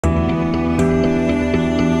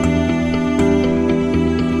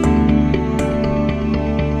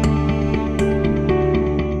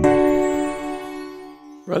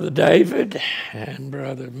Brother David and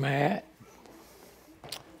Brother Matt,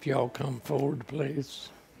 if y'all come forward, please.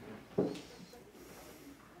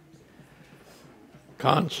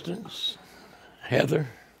 Constance, Heather,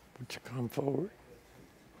 would you come forward?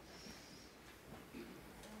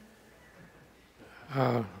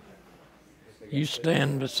 You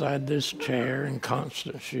stand beside this chair, and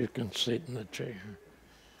Constance, you can sit in the chair.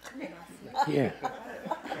 Yeah.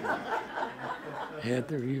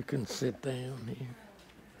 Heather, you can sit down here.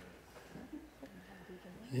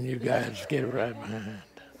 And you guys get right behind.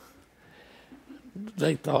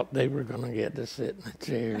 They thought they were going to get to sit in the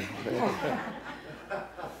chair.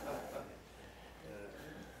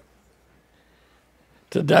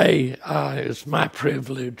 Today is my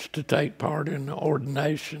privilege to take part in the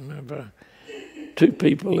ordination of two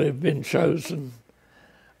people who have been chosen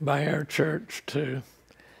by our church to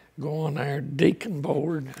go on our deacon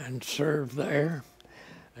board and serve there.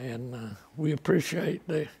 And we appreciate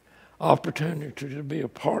the opportunity to be a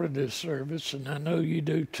part of this service, and I know you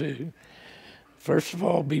do too. First of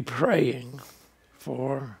all, be praying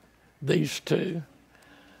for these two.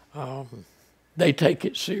 They take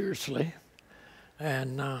it seriously,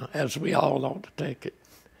 and as we all ought to take it.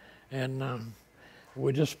 And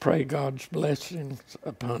we just pray God's blessings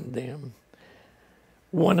upon them.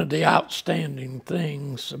 One of the outstanding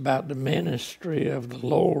things about the ministry of the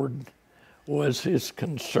Lord was his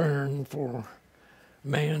concern for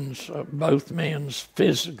both man's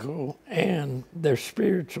physical and their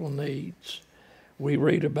spiritual needs. We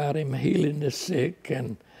read about him healing the sick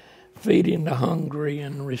and feeding the hungry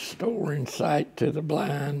and restoring sight to the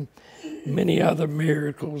blind, many other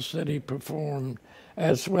miracles that he performed,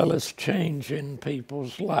 as well as changing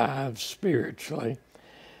people's lives spiritually.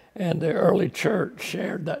 And the early church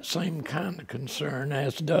shared that same kind of concern,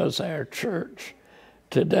 as does our church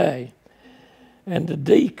today. And the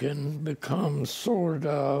deacon becomes sort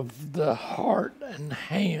of the heart and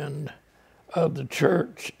hand of the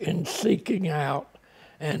church in seeking out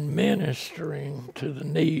and ministering to the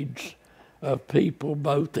needs of people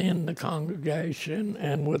both in the congregation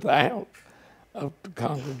and without of the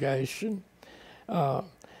congregation.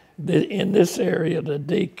 In this area, the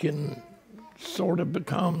deacon sort of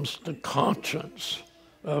becomes the conscience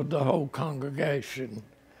of the whole congregation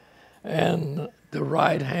and the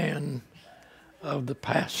right hand of the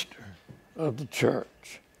pastor of the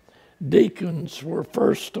church. Deacons were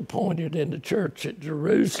first appointed in the church at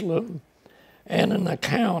Jerusalem, and an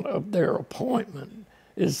account of their appointment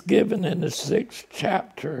is given in the 6th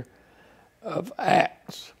chapter of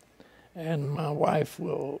Acts. And my wife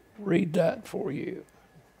will read that for you.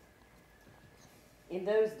 In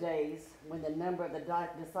those days, when the number of the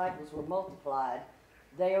disciples were multiplied,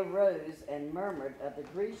 they arose and murmured of the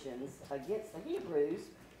Grecians against the Hebrews,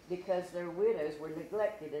 because their widows were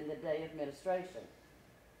neglected in the day of ministration.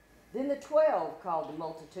 Then the 12 called the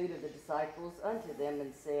multitude of the disciples unto them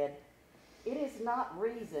and said, It is not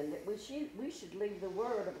reason that we should leave the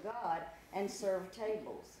word of God and serve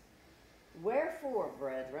tables. Wherefore,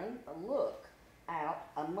 brethren, look out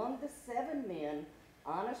among the 7 men,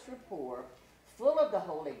 honest rapport, full of the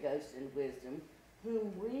Holy Ghost and wisdom,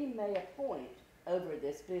 whom we may appoint over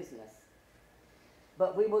this business.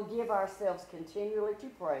 But we will give ourselves continually to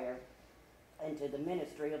prayer and to the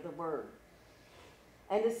ministry of the word.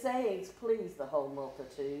 And the sayings pleased the whole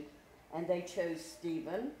multitude, and they chose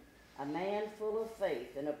Stephen, a man full of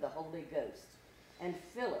faith and of the Holy Ghost, and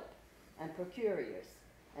Philip, and Procurius,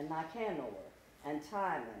 and Nicanor, and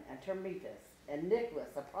Timon, and Termetus, and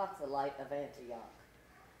Nicholas, a proselyte of Antioch,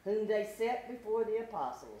 whom they set before the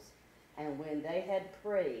apostles, and when they had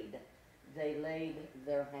prayed, they laid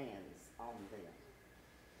their hands on them.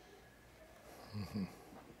 Mm-hmm.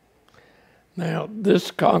 Now, this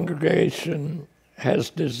congregation has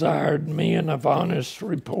desired men of honest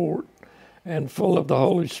report and full of the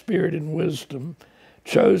Holy Spirit and wisdom,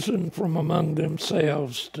 chosen from among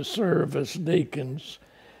themselves to serve as deacons,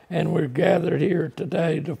 and we're gathered here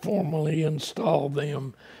today to formally install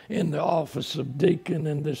them in the office of deacon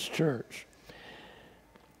in this church.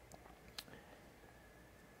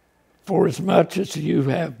 For as much as you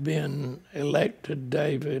have been elected,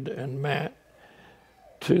 David and Matt,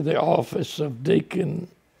 to the office of deacon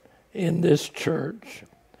in this church,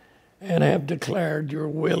 and have declared your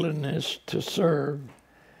willingness to serve,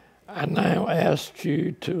 I now ask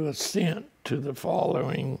you to assent to the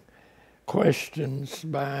following questions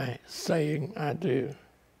by saying, I do.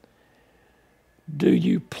 Do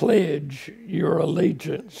you pledge your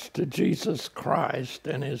allegiance to Jesus Christ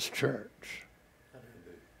and his church?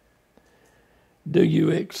 Do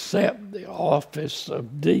you accept the office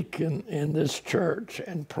of deacon in this church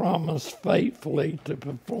and promise faithfully to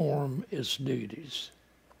perform its duties?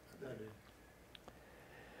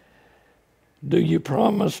 Do you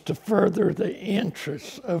promise to further the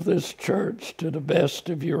interests of this church to the best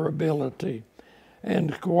of your ability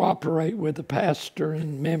and cooperate with the pastor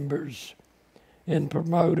and members in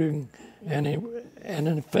promoting an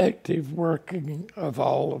effective working of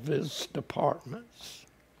all of his departments?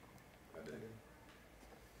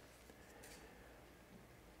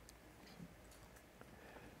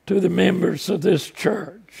 To the members of this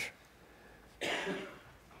church,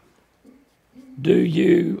 do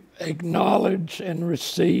you acknowledge and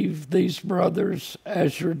receive these brothers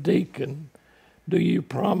as your deacon? Do you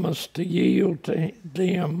promise to yield to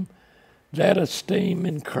them that esteem,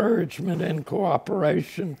 encouragement, and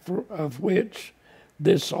cooperation of which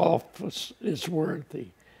this office is worthy?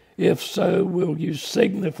 If so, will you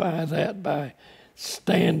signify that by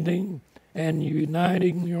standing and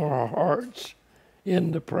uniting your hearts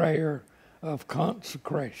in the prayer of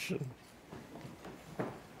consecration?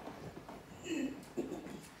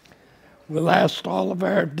 We'll ask all of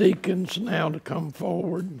our deacons now to come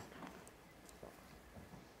forward.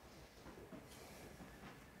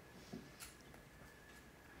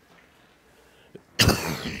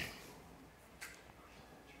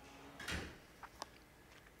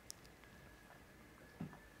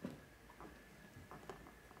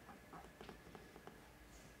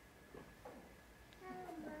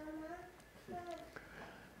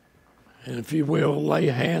 And if you will, lay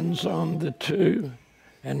hands on the two,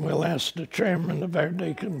 and we'll ask the chairman of our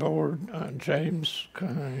deacon board, James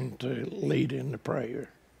Cohn, to lead in the prayer.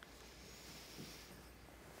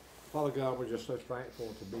 Father God, we're just so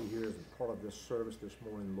thankful to be here as a part of this service this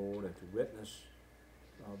morning, Lord, and to witness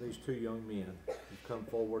these two young men who've come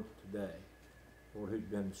forward today, Lord,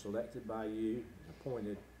 who've been selected by you and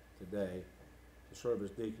appointed today to serve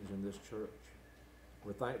as deacons in this church.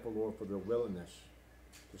 We're thankful, Lord, for their willingness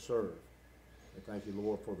to serve. We thank you,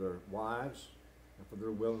 Lord, for their wives and for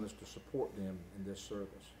their willingness to support them in this service.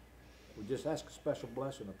 We just ask a special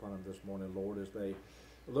blessing upon them this morning, Lord, as they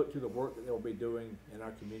look to the work that they'll be doing in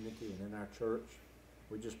our community and in our church.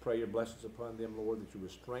 We just pray your blessings upon them, Lord, that you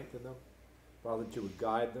would strengthen them, Father, that you would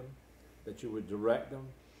guide them, that you would direct them,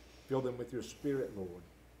 fill them with your Spirit, Lord.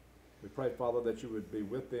 We pray, Father, that you would be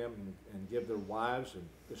with them and give their wives and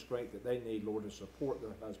the strength that they need, Lord, to support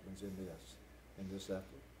their husbands in this effort.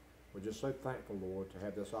 We're just so thankful, Lord, to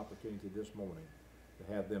have this opportunity this morning,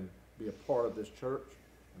 to have them be a part of this church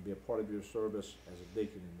and be a part of your service as a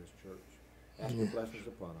deacon in this church. Ask your blessings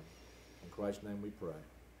upon them. In Christ's name we pray.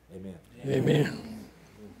 Amen. Amen.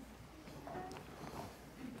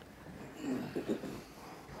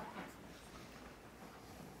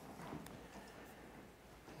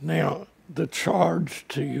 Now, the charge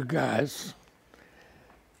to you guys,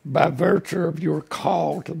 by virtue of your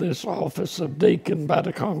call to this office of deacon by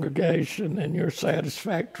the congregation and your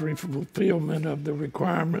satisfactory fulfillment of the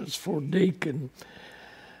requirements for deacon,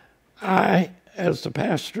 I, as the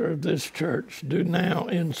pastor of this church, do now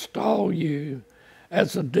install you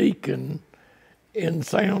as a deacon in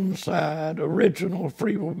Soundside Original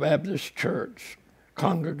Free Will Baptist Church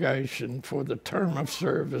congregation for the term of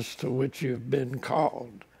service to which you've been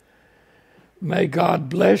called. May God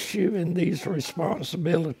bless you in these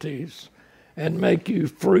responsibilities and make you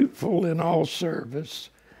fruitful in all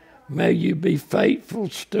service. May you be faithful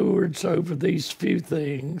stewards over these few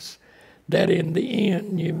things, that in the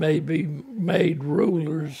end you may be made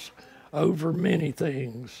rulers over many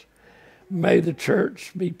things. May the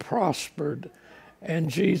church be prospered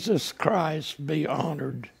and Jesus Christ be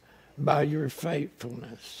honored by your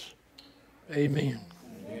faithfulness. Amen.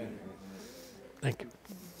 Amen. Thank you.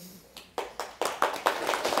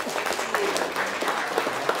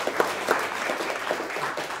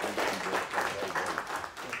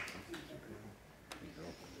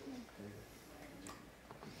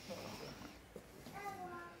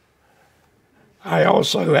 I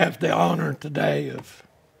also have the honor today of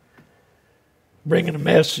bringing a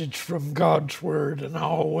message from God's Word, and I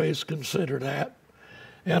always consider that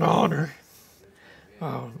an honor.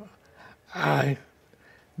 The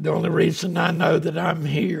only reason I know that I'm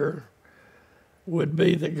here would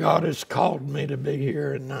be that God has called me to be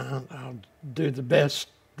here, and I'll do the best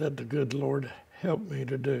that the good Lord helped me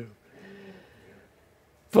to do.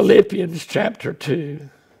 Philippians chapter 2.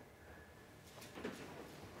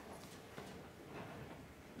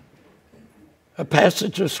 A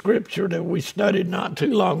passage of scripture that we studied not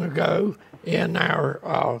too long ago in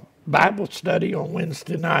our Bible study on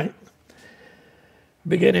Wednesday night,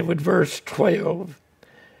 beginning with verse 12.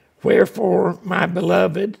 Wherefore, my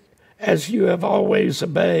beloved, as you have always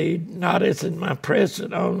obeyed, not as in my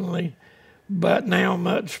presence only, but now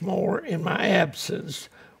much more in my absence,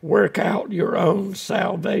 work out your own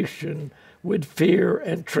salvation with fear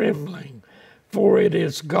and trembling. For it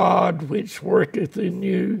is God which worketh in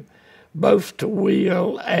you, both to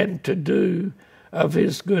will and to do of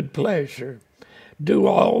his good pleasure. Do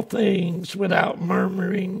all things without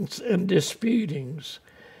murmurings and disputings,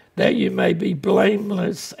 that you may be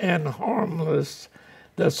blameless and harmless,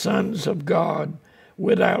 the sons of God,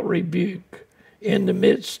 without rebuke, in the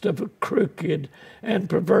midst of a crooked and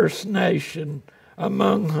perverse nation,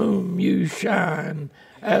 among whom you shine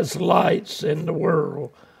as lights in the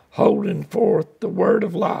world, holding forth the word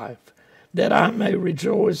of life, that I may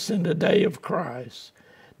rejoice in the day of Christ,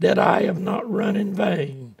 that I have not run in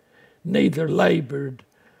vain, neither labored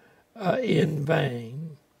in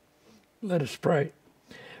vain. Let us pray.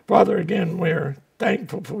 Father, again, we're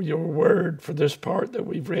thankful for your word, for this part that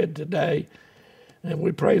we've read today. And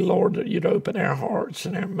we pray, Lord, that you'd open our hearts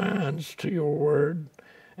and our minds to your word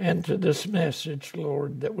and to this message,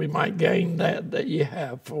 Lord, that we might gain that you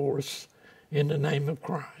have for us in the name of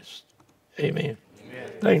Christ. Amen.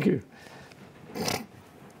 Amen. Thank you.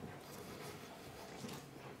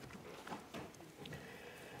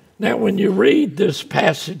 Now, when you read this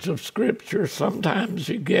passage of Scripture, sometimes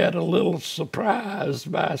you get a little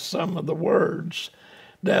surprised by some of the words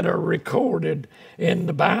that are recorded in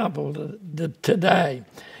the Bible today.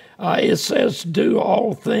 It says, do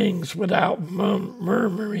all things without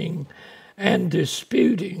murmuring and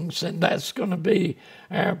disputings, and that's going to be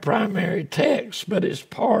our primary text, but it's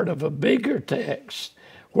part of a bigger text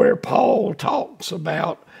where Paul talks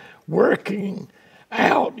about working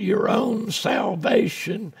out your own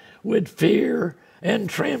salvation with fear and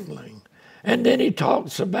trembling. And then he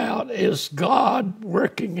talks about, is God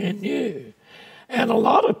working in you? And a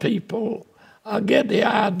lot of people get the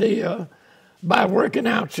idea by working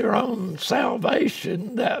out your own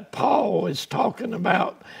salvation that Paul is talking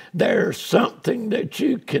about there's something that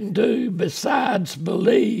you can do besides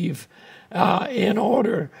believe in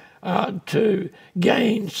order to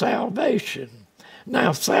gain salvation.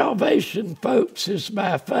 Now, salvation, folks, is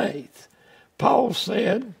by faith. Paul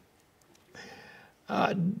said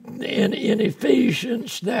in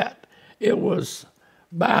Ephesians that it was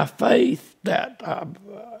by faith that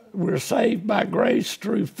we're saved by grace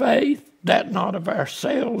through faith, that not of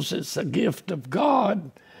ourselves, it's a gift of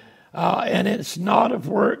God, and it's not of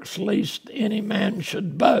works, lest any man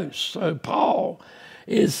should boast. So Paul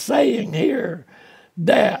is saying here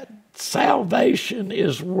that salvation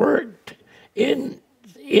is worked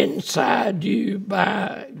inside you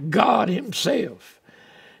by God himself.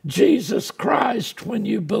 Jesus Christ, when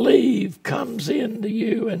you believe, comes into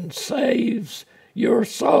you and saves your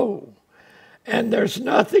soul. And there's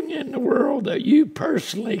nothing in the world that you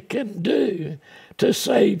personally can do to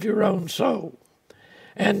save your own soul.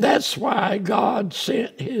 And that's why God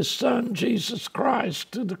sent his son, Jesus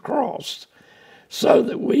Christ, to the cross, so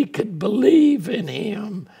that we could believe in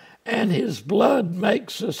him, and his blood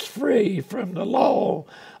makes us free from the law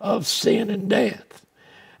of sin and death.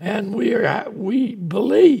 And we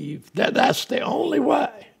believe that that's the only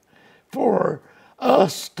way for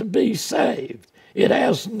us to be saved. It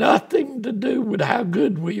has nothing to do with how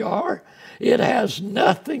good we are. It has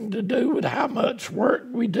nothing to do with how much work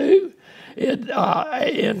we do. And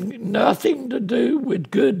nothing to do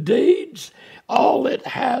with good deeds. All it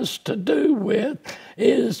has to do with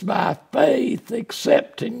is by faith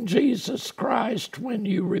accepting Jesus Christ when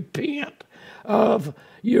you repent of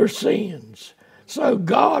your sins. So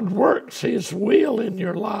God works his will in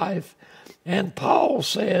your life, and Paul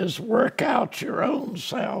says, work out your own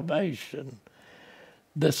salvation.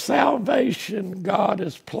 The salvation God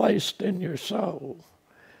has placed in your soul.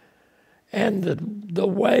 And the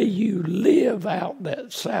way you live out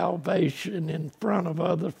that salvation in front of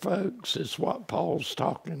other folks is what Paul's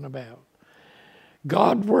talking about.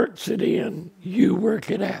 God works it in, you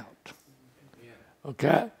work it out.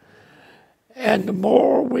 Okay? And the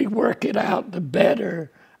more we work it out, the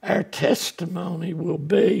better our testimony will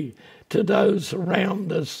be to those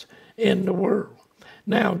around us in the world.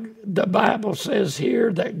 Now, the Bible says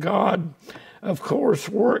here that God, of course,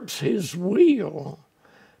 works his will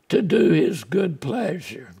to do his good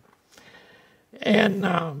pleasure.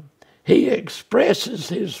 And he expresses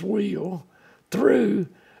his will through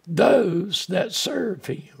those that serve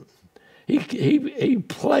him. He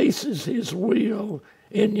places his will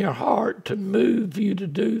in your heart to move you to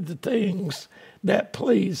do the things that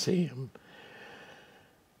please him.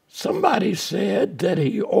 Somebody said that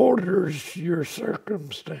he orders your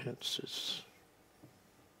circumstances.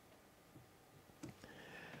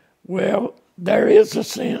 Well, there is a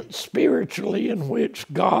sense spiritually in which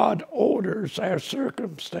God orders our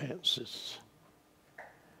circumstances,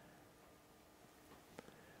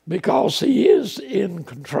 because he is in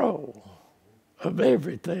control of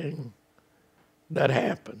everything that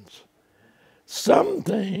happens. Some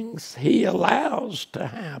things he allows to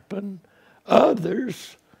happen,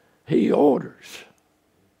 others he orders.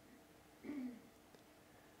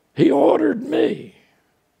 He ordered me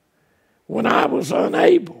when I was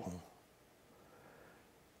unable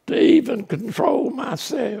to even control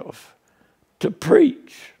myself to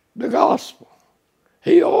preach the gospel.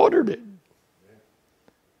 He ordered it.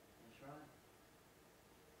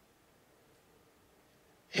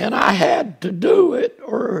 And I had to do it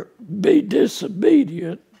or be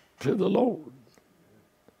disobedient to the Lord.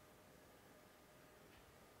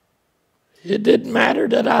 It didn't matter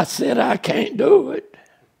that I said I can't do it.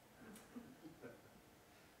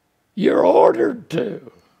 You're ordered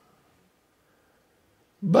to.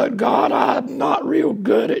 But God, I'm not real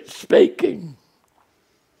good at speaking.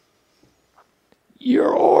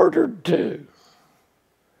 You're ordered to.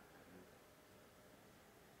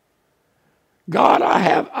 God,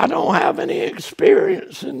 I don't have any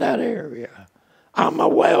experience in that area. I'm a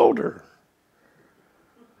welder,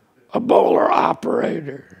 a boiler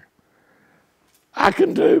operator. I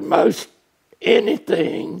can do most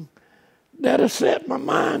anything that I set my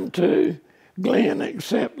mind to, Glenn,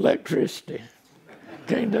 except electricity.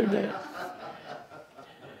 Can't do that.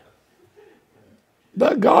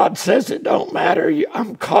 But God says it don't matter.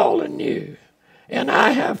 I'm calling you. And I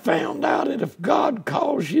have found out that if God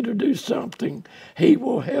calls you to do something, he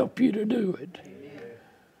will help you to do it.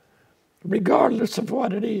 Regardless of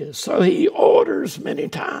what it is. So he orders many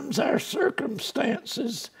times our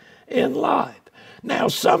circumstances in life. Now,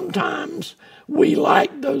 sometimes we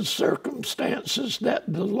like those circumstances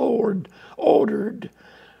that the Lord ordered,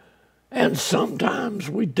 and sometimes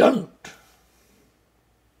we don't.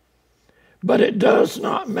 But it does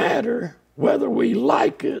not matter whether we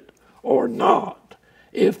like it or not.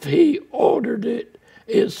 If he ordered it,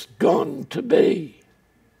 it's going to be.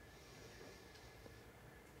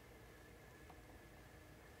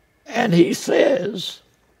 And he says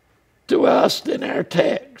to us in our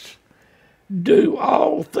text, do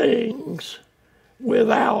all things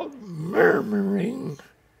without murmuring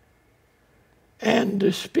and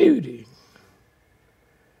disputing.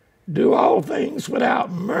 Do all things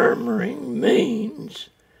without murmuring means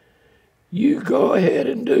you go ahead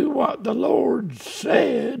and do what the Lord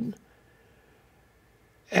said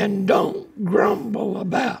and don't grumble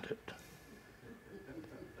about it.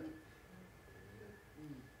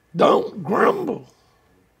 Don't grumble.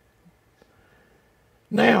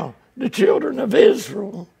 Now, the children of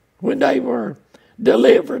Israel, when they were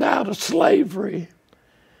delivered out of slavery,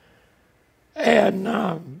 and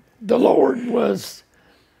the Lord was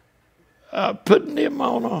putting them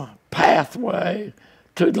on a pathway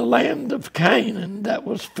to the land of Canaan that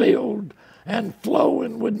was filled and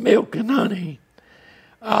flowing with milk and honey,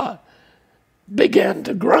 began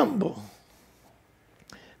to grumble.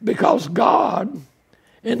 Because God,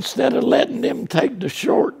 instead of letting them take the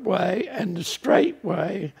short way and the straight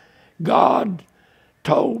way, God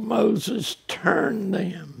told Moses, turn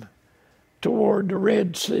them toward the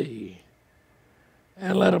Red Sea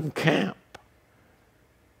and let them camp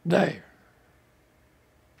there.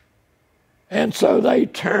 And so they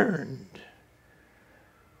turned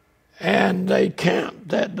and they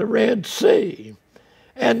camped at the Red Sea.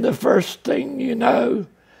 And the first thing you know,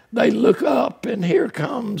 they look up and here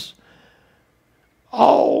comes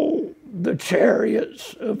all the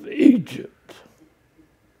chariots of Egypt.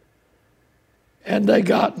 And they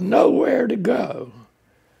got nowhere to go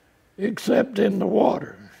except in the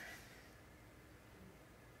water.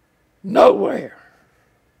 Nowhere.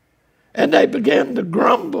 And they began to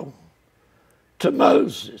grumble to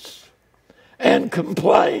Moses and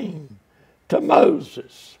complain to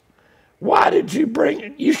Moses. Why did you bring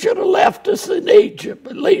it? You should have left us in Egypt.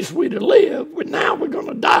 At least we'd have lived. But now we're going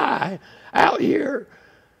to die out here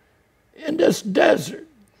in this desert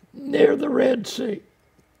near the Red Sea.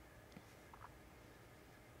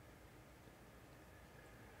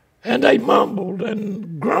 And they mumbled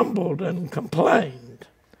and grumbled and complained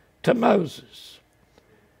to Moses.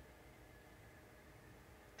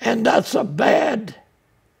 And that's a bad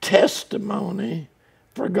testimony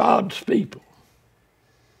for God's people.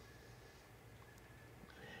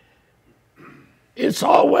 It's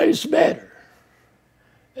always better,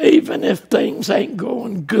 even if things ain't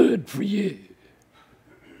going good for you,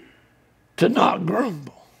 to not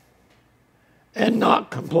grumble and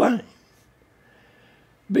not complain.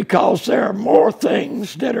 Because there are more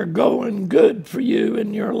things that are going good for you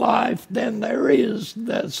in your life than there is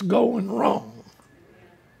that's going wrong.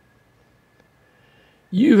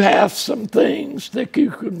 You have some things that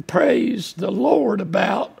you can praise the Lord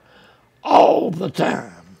about all the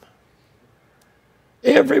time.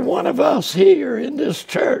 Every one of us here in this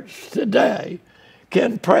church today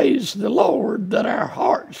can praise the Lord that our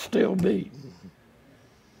heart's still beating,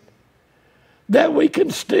 that we can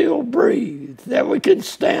still breathe, that we can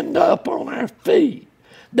stand up on our feet,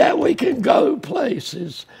 that we can go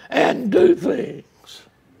places and do things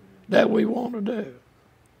that we want to do.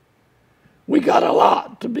 We got a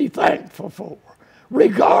lot to be thankful for,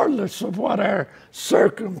 regardless of what our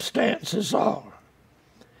circumstances are.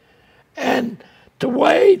 And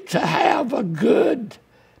to have a good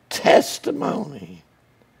testimony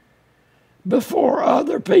before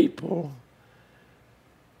other people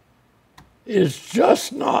is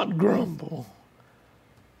just not grumble,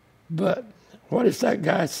 but what does that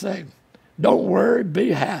guy say? Don't worry,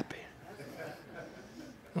 be happy.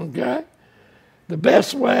 Okay? The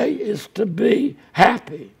best way is to be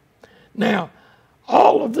happy. Now,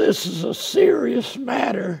 all of this is a serious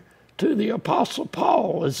matter to the Apostle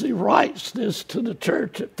Paul as he writes this to the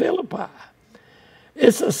church at Philippi.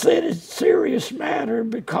 It's a serious matter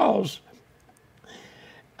because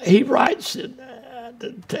he writes it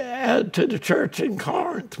to the church in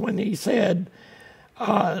Corinth when he said,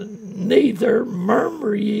 neither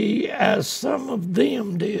murmur ye as some of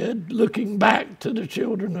them did, looking back to the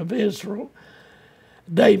children of Israel.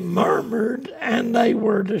 They murmured and they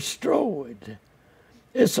were destroyed.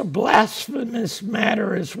 It's a blasphemous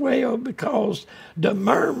matter as well, because the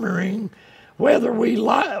murmuring, whether we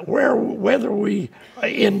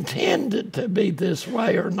intend it to be this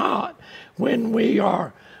way or not, when we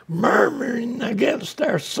are murmuring against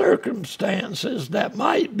our circumstances that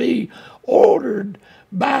might be ordered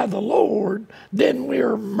by the Lord, then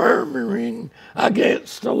we're murmuring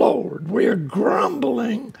against the Lord. We're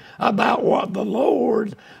grumbling about what the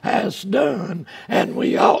Lord has done, and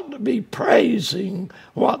we ought to be praising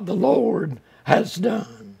what the Lord has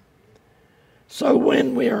done. So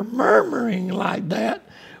when we are murmuring like that,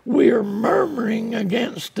 we are murmuring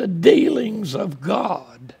against the dealings of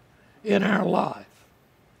God in our life.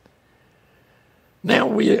 Now,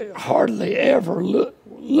 we hardly ever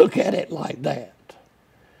look at it like that,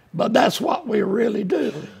 but that's what we're really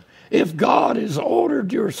doing. If God has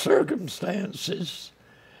ordered your circumstances,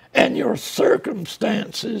 and your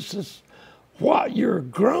circumstances is what you're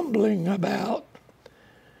grumbling about,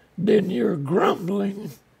 then you're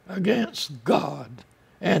grumbling against God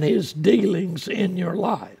and his dealings in your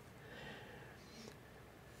life.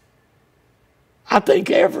 I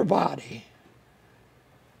think everybody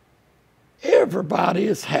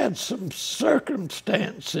has had some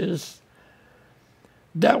circumstances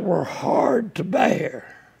that were hard to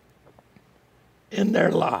bear in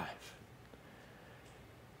their life.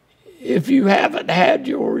 If you haven't had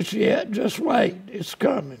yours yet, just wait, it's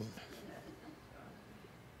coming.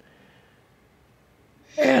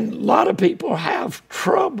 And a lot of people have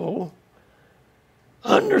trouble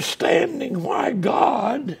understanding why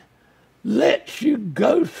God lets you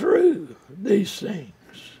go through these things.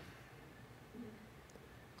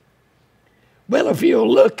 Well, if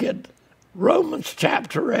you'll look at Romans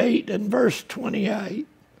chapter 8 and verse 28,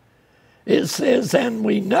 it says, and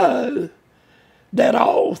we know that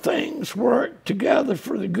all things work together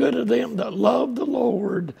for the good of them that love the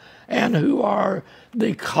Lord and who are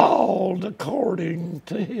the called according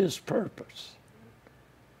to his purpose.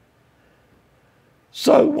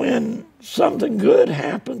 So when something good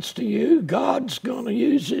happens to you, God's going to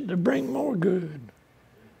use it to bring more good.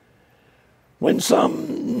 When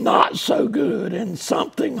something not so good and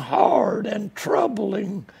something hard and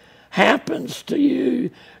troubling happens to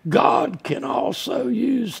you, God can also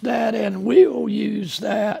use that and will use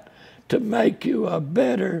that to make you a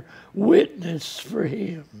better witness for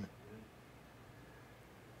him.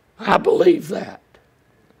 I believe that.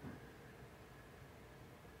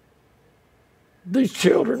 The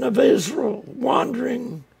children of Israel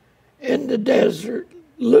wandering in the desert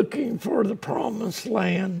looking for the promised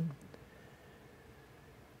land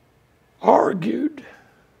argued,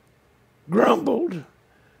 grumbled,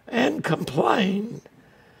 and complained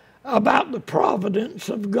about the providence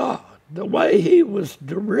of God, the way he was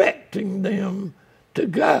directing them to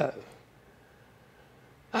go.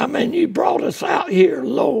 I mean, you brought us out here,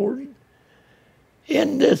 Lord,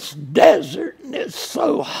 in this desert, and it's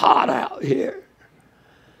so hot out here,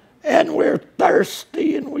 and we're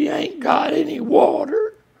thirsty, and we ain't got any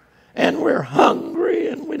water, and we're hungry,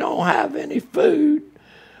 and we don't have any food.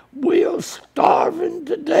 We're starving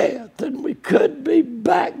to death, and we could be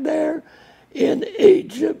back there in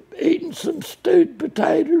Egypt eating some stewed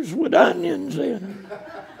potatoes with onions in them.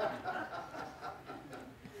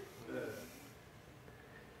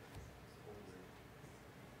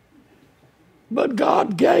 But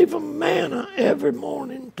God gave them manna every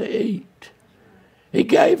morning to eat. He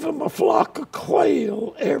gave them a flock of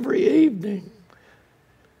quail every evening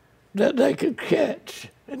that they could catch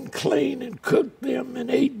and clean and cook them and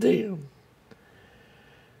eat them.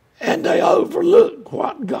 And they overlooked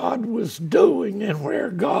what God was doing and where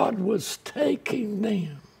God was taking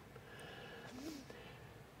them.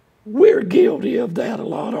 We're guilty of that a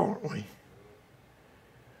lot, aren't we?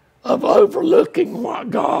 Of overlooking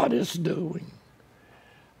what God is doing,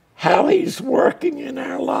 how He's working in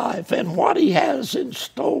our life, and what He has in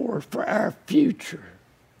store for our future.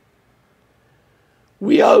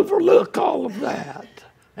 We overlook all of that,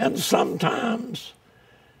 and sometimes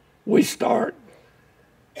we start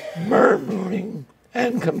murmuring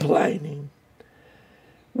and complaining.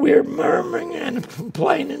 We're murmuring and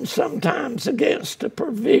complaining sometimes against the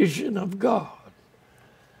provision of God.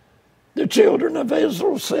 The children of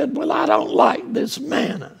Israel said, well, I don't like this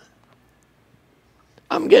manna.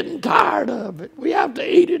 I'm getting tired of it. We have to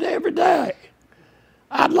eat it every day.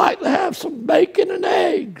 I'd like to have some bacon and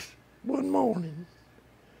eggs one morning,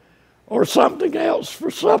 or something else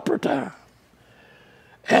for supper time.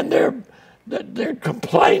 And they're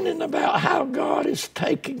complaining about how God is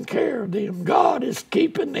taking care of them. God is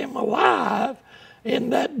keeping them alive in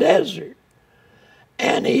that desert.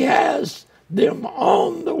 And He has them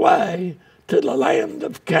on the way to the land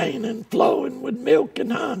of Canaan, flowing with milk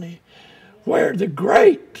and honey, where the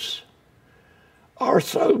grapes are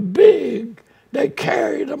so big they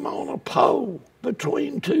carried them on a pole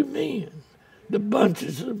between two men, the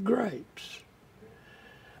bunches of grapes.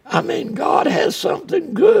 I mean, God has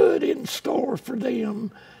something good in store for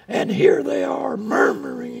them, and here they are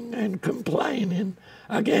murmuring and complaining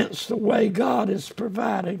against the way God is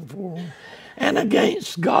providing for them and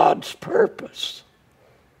against God's purpose.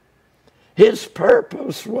 His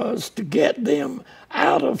purpose was to get them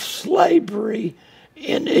out of slavery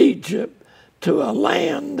in Egypt to a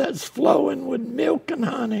land that's flowing with milk and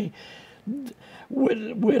honey,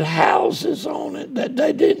 with houses on it that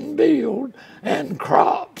they didn't build and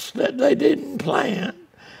crops that they didn't plant,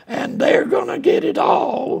 and they're going to get it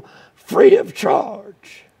all free of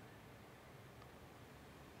charge.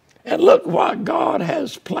 And look what God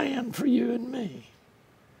has planned for you and me.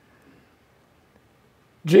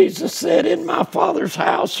 Jesus said, in my Father's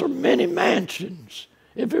house are many mansions.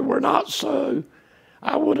 If it were not so,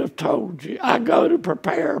 I would have told you. I go to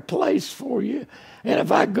prepare a place for you. And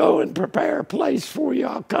if I go and prepare a place for you,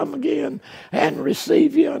 I'll come again and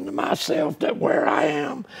receive you unto myself, that where I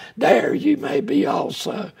am, there you may be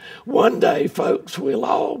also. One day, folks, we'll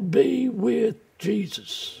all be with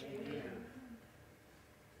Jesus. Amen.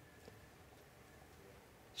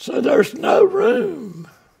 So there's no room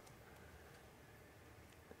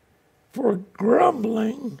for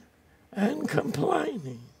grumbling and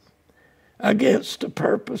complaining against the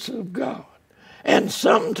purpose of God. And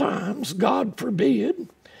sometimes, God forbid,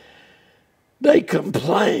 they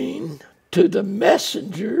complain to the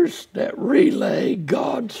messengers that relay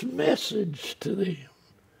God's message to them.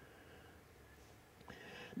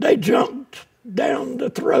 They jumped down the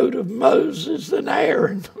throat of Moses and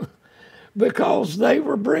Aaron because they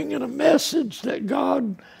were bringing a message that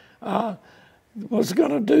God was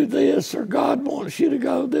going to do this, or God wants you to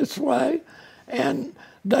go this way. And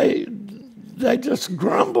they just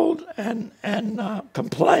grumbled and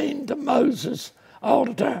complained to Moses all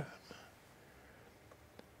the time.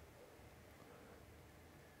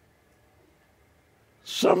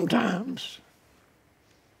 Sometimes,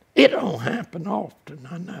 it don't happen often,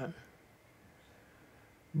 I know.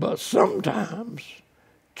 But sometimes,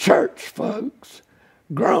 church folks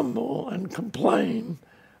grumble and complain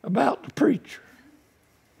about the preacher.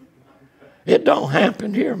 It don't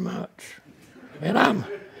happen here much. And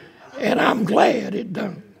I'm glad it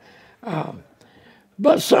don't.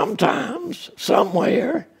 But sometimes,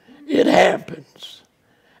 somewhere, it happens.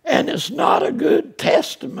 And it's not a good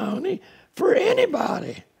testimony for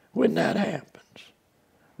anybody when that happens.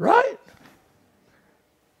 Right?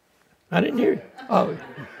 I didn't hear you. Oh,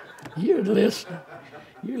 you're listening.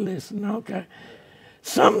 You're listening, okay.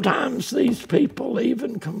 Sometimes these people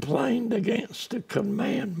even complained against the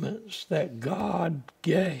commandments that God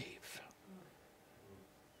gave.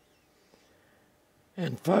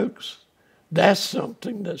 And folks, that's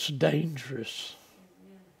something that's dangerous.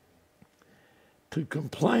 To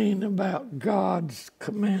complain about God's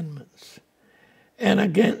commandments and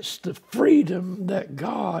against the freedom that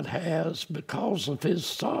God has because of His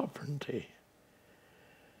sovereignty.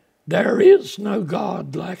 There is no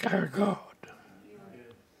God like our God.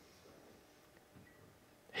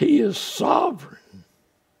 He is sovereign.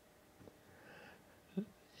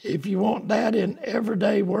 If you want that in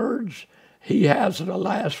everyday words, He has the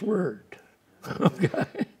last word.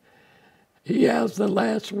 Okay? He has the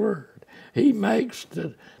last word. He makes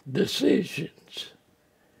the decisions.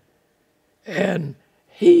 And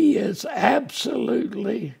he is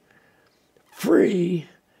absolutely free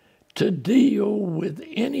to deal with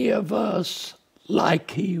any of us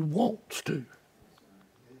like he wants to.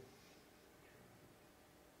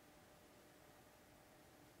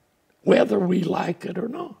 Whether we like it or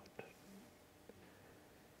not.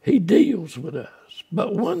 He deals with us.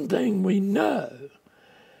 But one thing we know,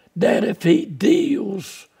 that if he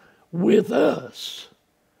deals with us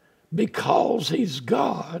because he's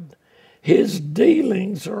God, his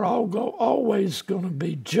dealings are always going to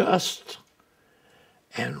be just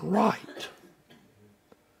and right.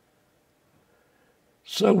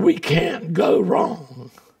 So we can't go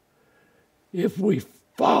wrong if we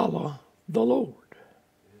follow the Lord.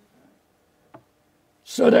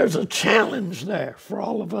 So there's a challenge there for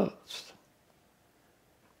all of us.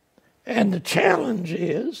 And the challenge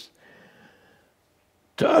is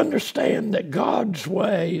to understand that God's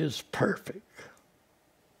way is perfect.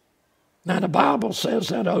 Now the Bible says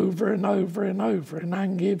that over and over and over, and I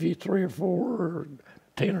can give you 3 or 4 or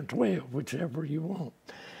 10 or 12, whichever you want.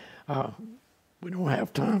 We don't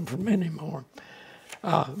have time for many more.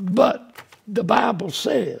 But the Bible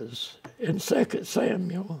says in 2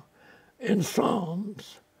 Samuel, in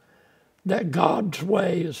Psalms, that God's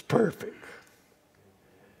way is perfect.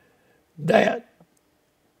 That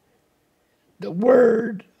the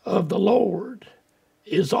word of the Lord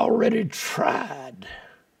is already tried.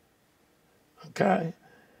 Okay?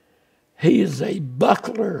 He is a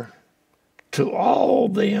buckler to all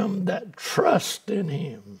them that trust in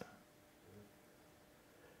him.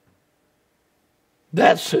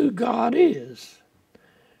 That's who God is.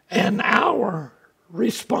 And our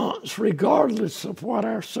response, regardless of what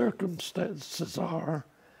our circumstances are,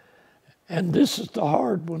 and this is the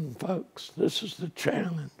hard one, folks. This is the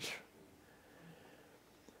challenge.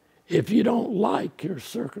 If you don't like your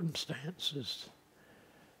circumstances,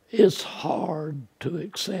 it's hard to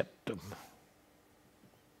accept them.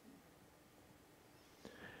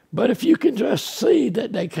 But if you can just see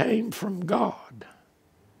that they came from God,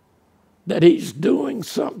 that he's doing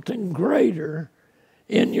something greater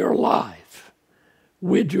in your life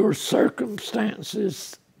with your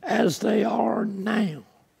circumstances as they are now,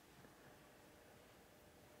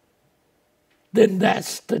 then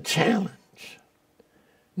that's the challenge.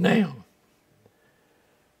 Now,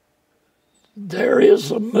 there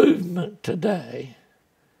is a movement today,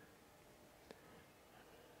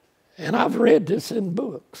 and I've read this in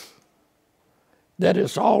books, that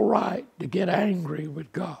it's all right to get angry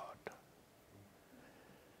with God.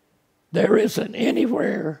 There isn't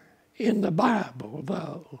anywhere in the Bible,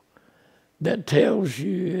 though, that tells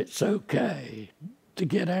you it's okay to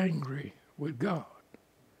get angry with God.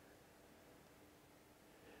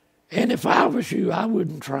 And if I was you, I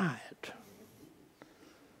wouldn't try it.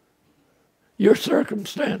 Your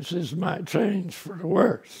circumstances might change for the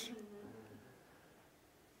worse.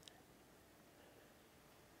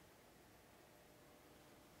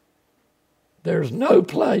 There's no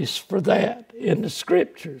place for that in the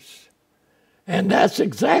Scriptures. And that's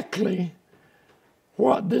exactly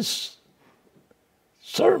what this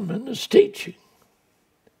sermon is teaching.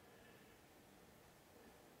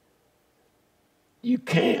 You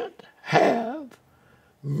can't have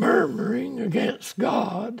murmuring against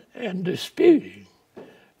God and disputing.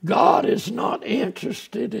 God is not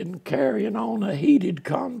interested in carrying on a heated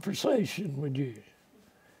conversation with you.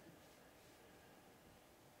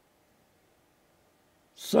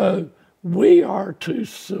 So we are to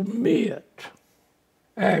submit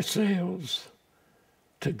ourselves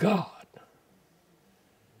to God.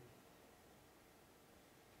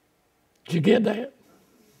 Did you get that?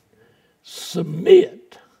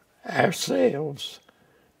 Submit ourselves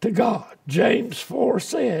to God. James 4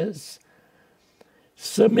 says,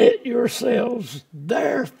 submit yourselves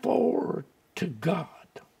therefore to God.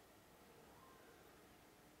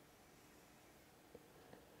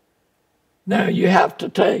 Now you have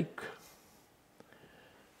to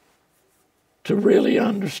really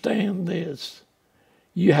understand this,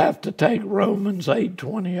 you have to take Romans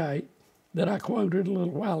 8:28 that I quoted a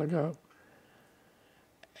little while ago,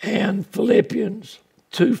 and Philippians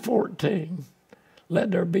 2:14,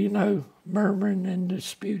 let there be no murmuring and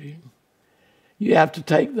disputing. You have to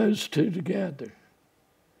take those two together.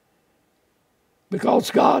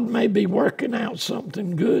 Because God may be working out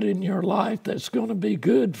something good in your life that's going to be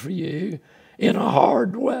good for you in a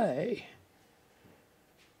hard way.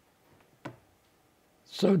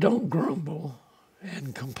 So don't grumble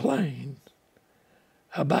and complain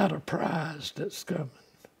about a prize that's coming.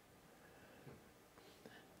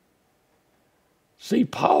 See,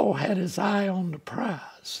 Paul had his eye on the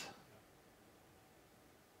prize.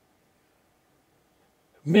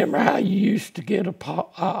 Remember how you used to get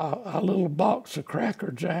a little box of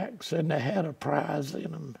Cracker Jacks and they had a prize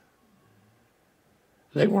in them?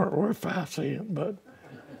 They weren't worth 5 cents, but...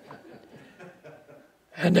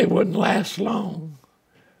 and they wouldn't last long.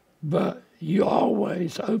 But you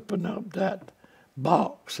always open up that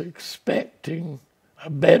box expecting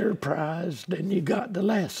a better prize than you got the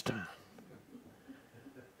last time.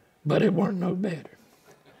 But it weren't no better.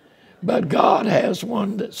 But God has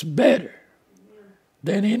one that's better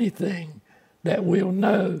than anything that we'll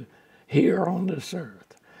know here on this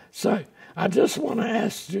earth. So I just want to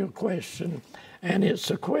ask you a question, and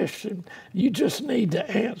it's a question you just need to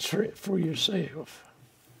answer it for yourself.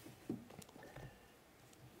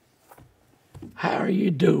 How are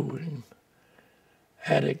you doing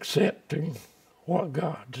at accepting what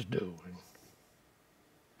God's doing?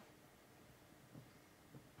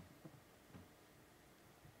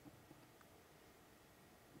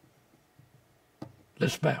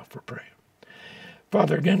 Let's bow for prayer.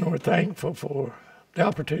 Father, again, we're thankful for the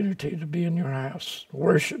opportunity to be in your house,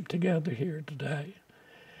 worship together here today.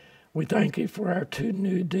 We thank you for our 2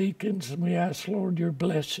 new deacons, and we ask, Lord, your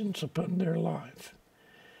blessings upon their life.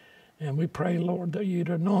 And we pray, Lord, that you'd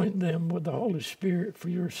anoint them with the Holy Spirit for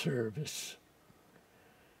your service.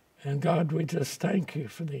 And God, we just thank you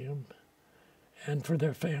for them and for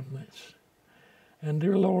their families. And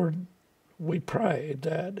dear Lord, we pray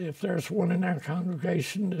that if there's one in our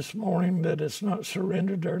congregation this morning that has not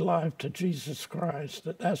surrendered their life to Jesus Christ,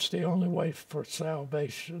 that that's the only way for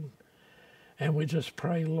salvation. And we just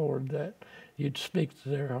pray, Lord, that you'd speak to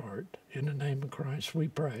their heart. In the name of Christ we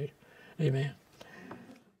pray. Amen.